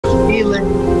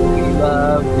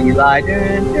live, we lie.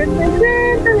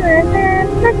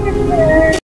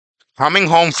 Coming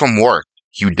home from work,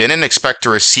 you didn't expect to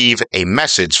receive a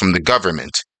message from the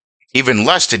government. Even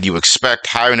less did you expect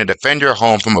having to defend your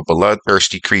home from a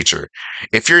bloodthirsty creature.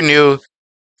 If you're new,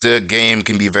 the game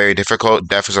can be very difficult.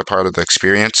 Death is a part of the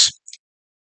experience.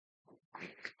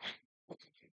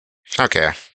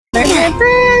 Okay.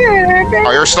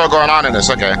 Oh, you're still going on in this,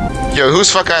 okay. Yo,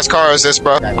 whose fuck ass car is this,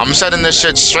 bro? I'm sending this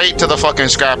shit straight to the fucking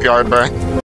scrapyard, bro.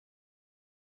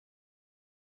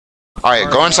 Alright,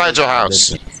 go inside your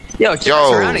house. Yo, check the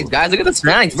surroundings, guys. Look at the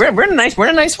surroundings. We're nice.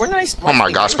 Oh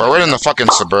my gosh, bro. We're in the fucking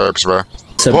suburbs, bro.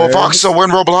 Whoa, fuck, so we're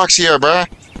in Roblox here, bro.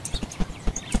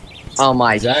 Oh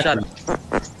my god. Shut up.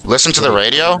 Listen to the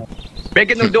radio?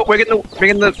 Breaking the door. Don't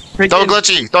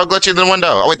glitchy in the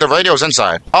window. Oh, wait, the radio's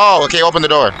inside. Oh, okay, open the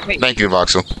door. Thank you,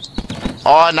 Voxel.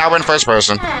 Oh, now we're in first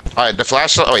person. Alright, the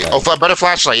flashlight. Oh, wait. Oh, better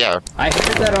flashlight, yeah. I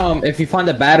heard that, if you find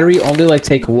a battery, only, like,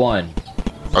 take one.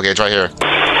 Okay, it's right here.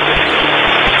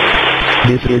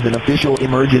 This is an official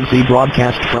emergency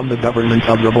broadcast from the government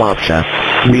of Roblox.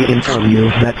 We inform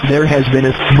you that there has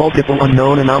been multiple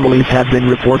unknown anomalies have been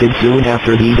reported soon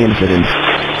after these incidents.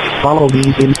 Follow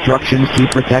these instructions to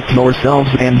protect yourselves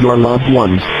and your loved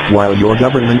ones, while your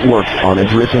government works on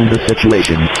addressing the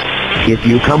situation. If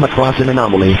you come across an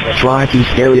anomaly, try to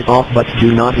scare it off but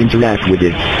do not interact with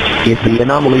it. If the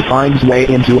anomaly finds way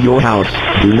into your house,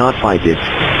 do not fight it.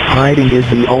 Hiding is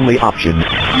the only option.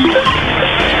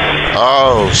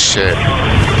 Oh, shit.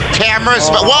 Cameras,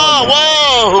 whoa!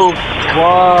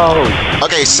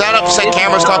 Okay, set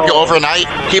cameras to help you overnight.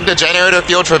 Keep the generator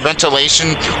field for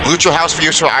ventilation. Loot your house for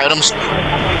useful items.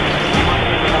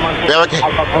 Barricade.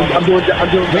 I'm doing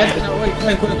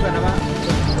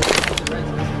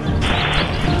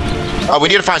Oh, we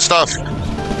need to find stuff.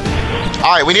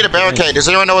 Alright, we need a barricade. Does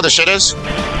anyone know where the shit is?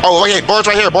 Oh, okay, boards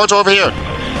right here. Boards over here.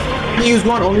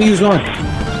 Only use one.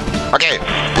 Okay,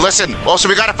 listen. Also,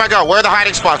 we gotta figure out where are the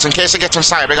hiding spots in case it gets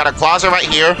inside. We got a closet right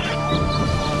here.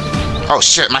 Oh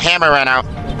shit, my hammer ran out.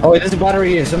 Oh wait, there's a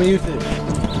battery here. Someone use it.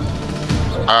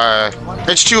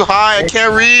 It's too high. I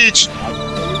can't reach.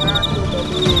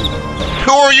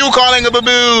 Who are you calling a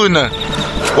baboon?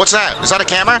 What's that? Is that a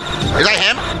camera? Is that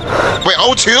him? Wait,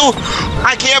 O2?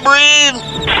 I can't breathe.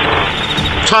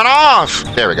 Turn off.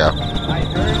 There we go.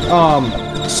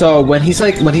 So when he's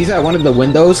at one of the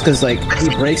windows, cause like he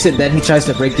breaks it, then he tries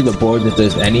to break through the board if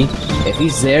there's any. If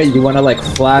he's there, you wanna like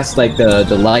flash like the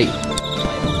light.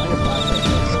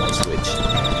 Switch.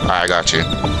 I got you.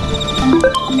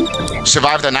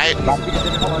 Survive the night.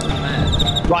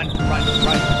 Run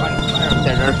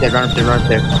up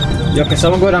there. Yo, can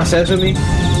someone go downstairs with me?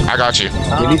 I got you.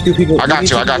 These two people. I got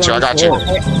you.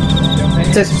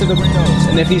 Access to the windows,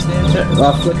 and if he's there,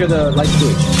 flicker the light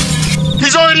switch.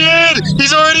 He's already in!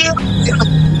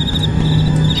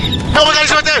 Oh my god,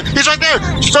 he's right there!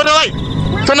 Turn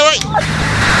the light!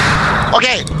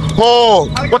 Okay. Oh,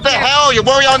 what the hell?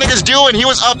 What were y'all niggas doing? He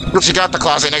was up. She got the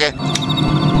closet, nigga.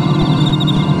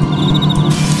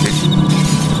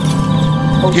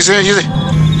 He's in.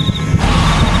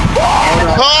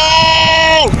 Oh!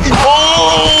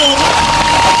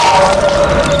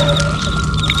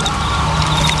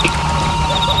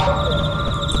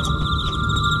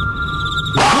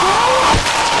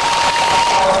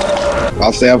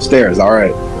 I'll stay upstairs,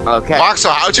 alright. Okay.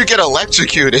 Voxel, how'd you get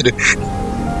electrocuted?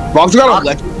 Voxel got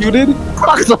electrocuted?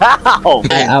 Voxel, how?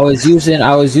 I was using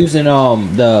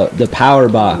the power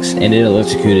box and it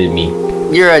electrocuted me.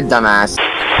 You're a dumbass.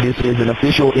 This is an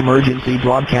official emergency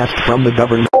broadcast from the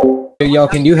government. Yo,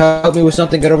 can you help me with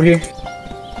something? Get over here.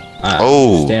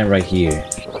 Stand right here.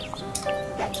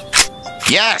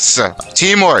 Yes!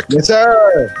 Teamwork! Yes,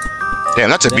 sir! Damn,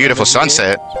 that's a beautiful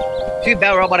sunset. Too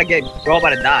bad we're all about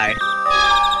to die.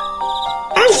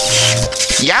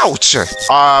 Youch!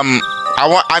 I'm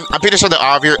pretty sure the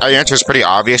answer is pretty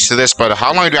obvious to this, but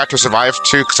how long do you have to survive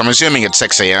to? Because I'm assuming it's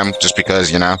 6 a.m. just because,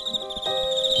 you know.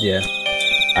 Yeah.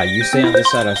 You stay on this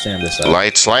side, I stay on this side.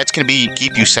 Lights can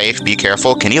keep you safe. Be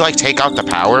careful. Can you like take out the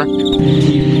power?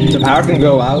 The power can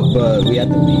go out, but we have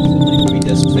to leave. Like, we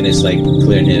just finished like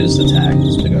clearing his attack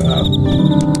just to go out.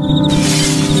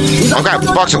 Okay,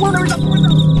 Voxel.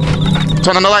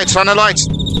 Turn on the lights.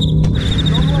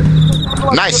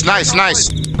 Nice.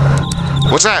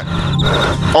 What's that?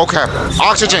 Okay.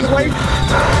 Oxygen.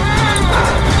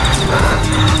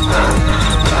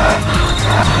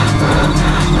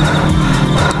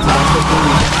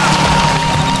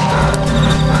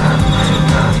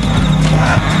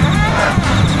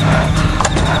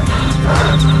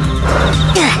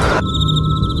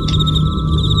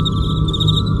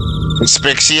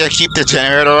 Asphyxia, keep the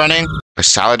generator running.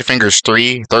 Salad Fingers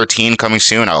 3, 13 coming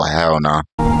soon? Oh, hell no.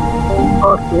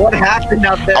 What happened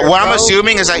out there? What I'm bro?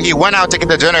 assuming is that he went out to get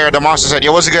the generator. The monster said,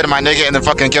 "Yo, what's good, my nigga?" and then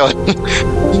fucking killed him.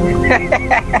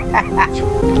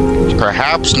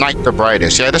 Perhaps night the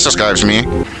brightest. Yeah, this describes me.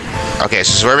 Okay,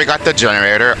 so this is where we got the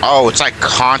generator. Oh, it's like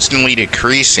constantly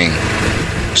decreasing.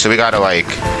 So we gotta like...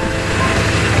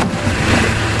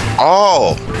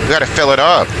 Oh, we gotta fill it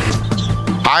up.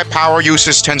 High power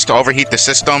usage tends to overheat the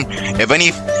system. If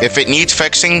it needs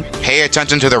fixing, pay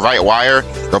attention to the right wire.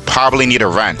 You'll probably need a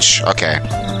wrench. Okay.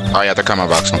 Oh yeah, they're coming,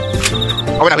 Voxel.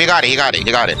 Oh no, he got it.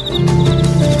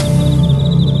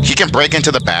 He can break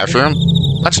into the bathroom.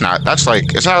 That's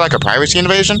like, it's not like a privacy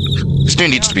invasion. This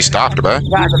dude needs to be stopped, bro. Do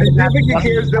you think he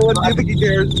cares, Dylan? Do you think he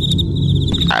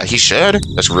cares? He should.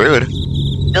 That's rude.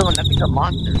 Dylan, that thing's a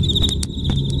monster.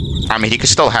 I mean, he could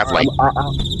still have like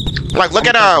look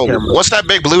at what's that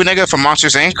big blue nigga from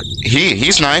Monsters Inc?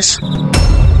 He's nice.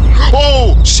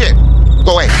 Oh shit!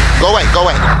 Go away!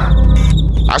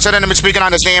 I said I didn't speaking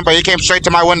on his name, but he came straight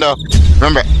to my window.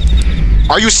 Remember?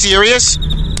 Are you serious?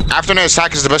 After an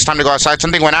attack is the best time to go outside.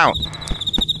 Something went out.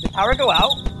 Did the power go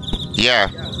out? Yeah.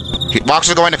 Box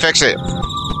is going to fix it.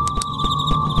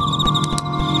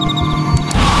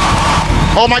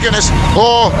 Oh my goodness!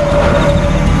 Oh.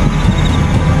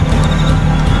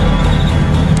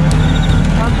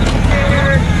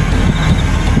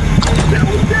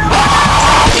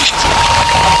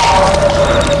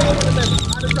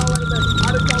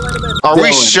 Are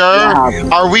we sure?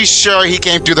 Are we sure he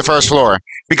came through the first floor?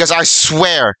 Because I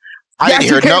swear, I didn't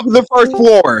hear no. The first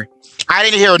floor. I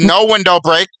didn't hear no window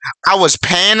break. I was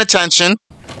paying attention.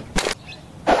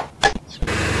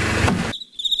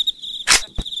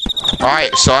 All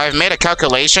right, so I've made a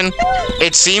calculation.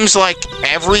 It seems like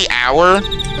every hour,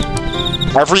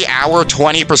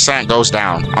 20% goes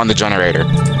down on the generator.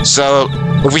 So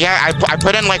if I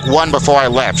put in like 1 before I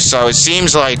left. So it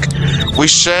seems like we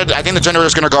should. I think the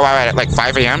generator's gonna go out at like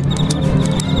 5 a.m.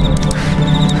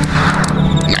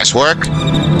 Nice work.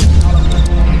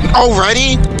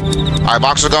 Already? All right,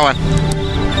 box is going.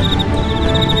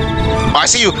 Oh, I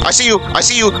see you. Go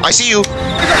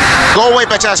away,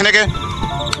 bitch ass nigga.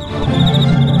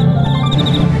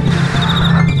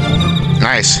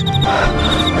 Nice.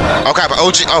 Oh crap,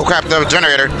 oh crap, the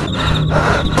generator.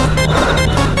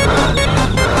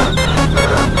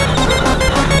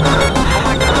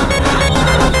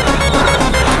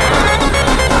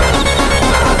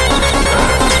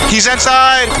 He's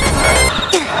inside!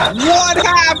 What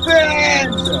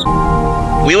happened?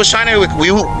 What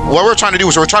we're trying to do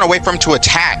is we're trying to wait for him to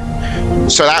attack.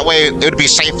 So that way it would be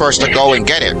safe for us to go and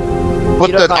get it.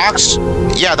 But the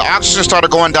oxygen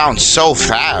started going down so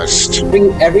fast.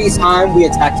 Every time we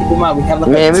attack, keep in mind we have like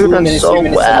Man, 2 we've done minutes, so 3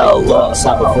 minutes well. to like,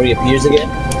 stop before he appears again.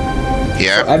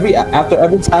 Yeah. So after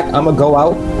every attack, I'm gonna go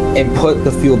out and put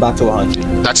the fuel back to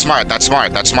 100. That's smart. All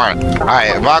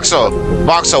right,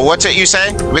 Voxel, what's it you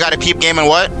say? We got to peep game and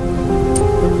what?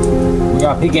 We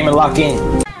got peak game and lock in.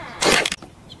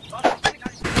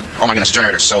 Oh my goodness, the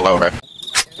generator's so low, bro.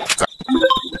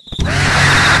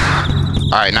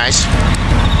 Alright, nice.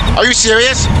 Are you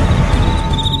serious?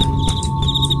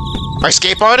 My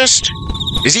escape artist?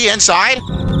 Is he inside?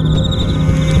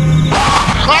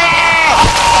 Ah!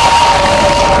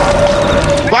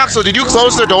 Voxel, did you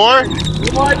close the door?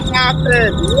 What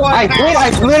happened? I did.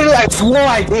 I swore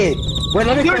I did. Wait,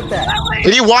 let me put that.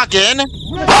 Did he walk in?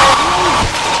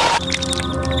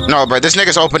 No, bro, this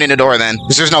nigga's opening the door then.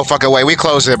 There's no fucking way. We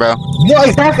closed it, bro. No,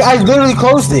 exactly. I literally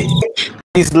closed it.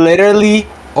 He's literally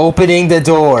opening the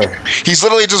door. He's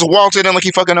literally just walked in like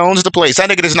he fucking owns the place. That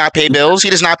nigga does not pay bills. He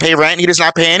does not pay rent. He does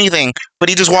not pay anything. But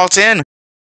he just walked in.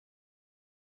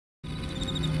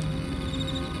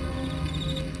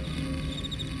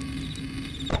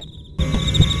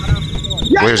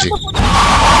 Where is he?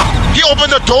 He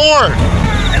opened the door!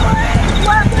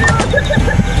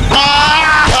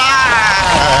 Ah!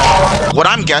 What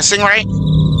I'm guessing, right,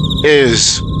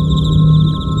 is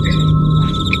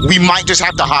we might just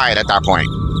have to hide at that point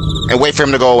and wait for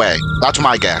him to go away. That's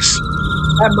my guess.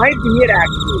 That might be it,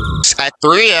 actually. At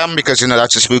 3 a.m., because, you know,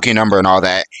 that's a spooky number and all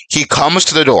that, he comes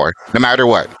to the door, no matter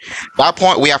what. At that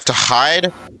point, we have to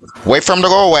hide, wait for him to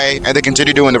go away, and then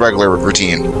continue doing the regular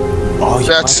routine. Oh, you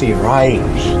might be right.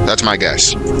 That's my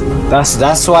guess.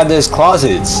 That's why there's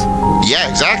closets. Yeah,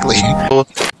 exactly.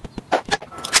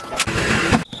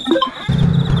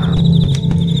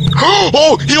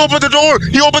 Oh, he opened the door!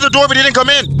 He opened the door, but he didn't come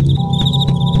in!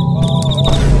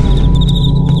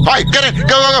 Alright, get in!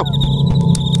 Go!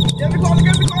 Get in the closet!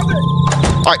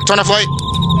 Alright, turn off light.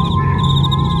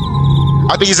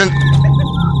 I think he's in.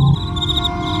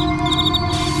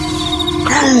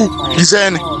 He's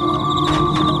in.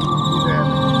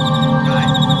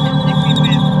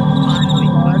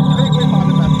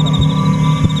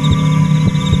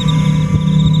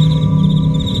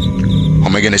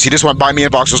 goodness, he just went by me in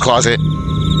Boxer's closet.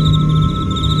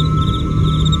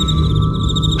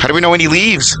 How do we know when he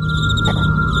leaves?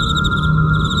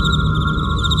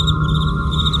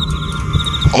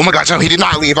 Oh my gosh, no, he did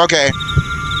not leave. Okay.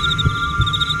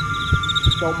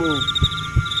 Don't move.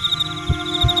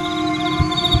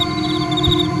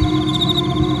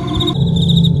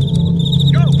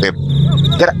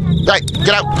 Get out. Right,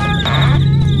 get out.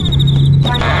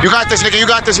 You got this, nigga. You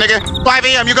got this, nigga. 5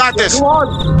 a.m. You got this. Come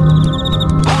on.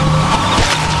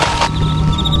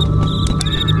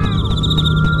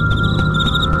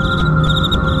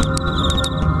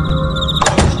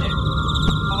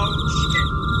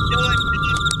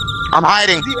 I'm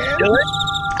hiding.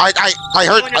 I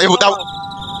heard.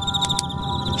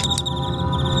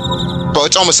 Bro,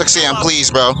 it's almost 6 a.m. Please,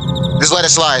 bro. Just let it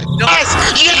slide. Yes!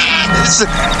 Yes!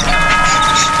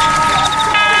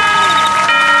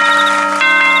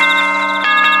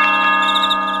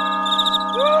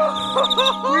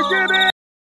 We did it!